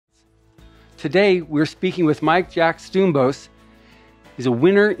Today, we're speaking with Jack Stoumbos. He's a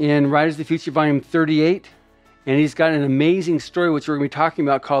winner in Writers of the Future, Volume 38, and he's got an amazing story, which we're going to be talking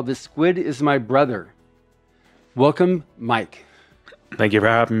about, called The Squid is My Brother. Welcome, Mike. Thank you for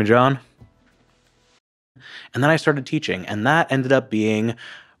having me, John. And then I started teaching, and that ended up being,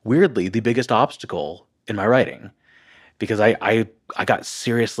 weirdly, the biggest obstacle in my writing, because I got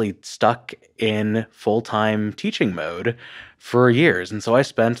seriously stuck in full-time teaching mode for years. And so I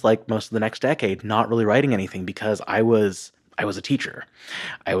spent like most of the next decade not really writing anything because I was a teacher.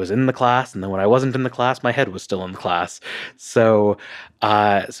 I was in the class, and then when I wasn't in the class, my head was still in the class. So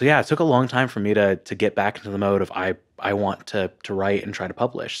yeah, it took a long time for me to get back into the mode of I want to write and try to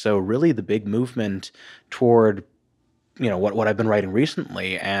publish. So really the big movement toward what I've been writing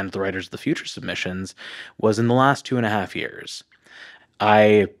recently and the Writers of the Future submissions was in the last 2.5 years.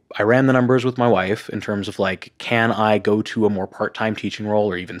 I ran the numbers with my wife in terms of like, can I go to a more part-time teaching role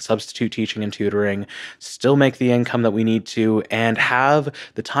or even substitute teaching and tutoring, still make the income that we need to, and have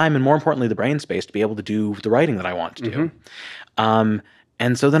the time and, more importantly, the brain space to be able to do the writing that I want to do.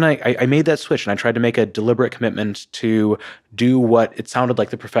 And so then I made that switch, and I tried to make a deliberate commitment to do what it sounded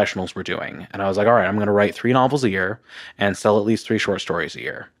like the professionals were doing. And I was like, all right, I'm going to write 3 novels a year and sell at least 3 short stories a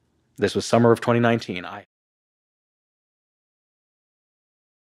year. This was summer of 2019.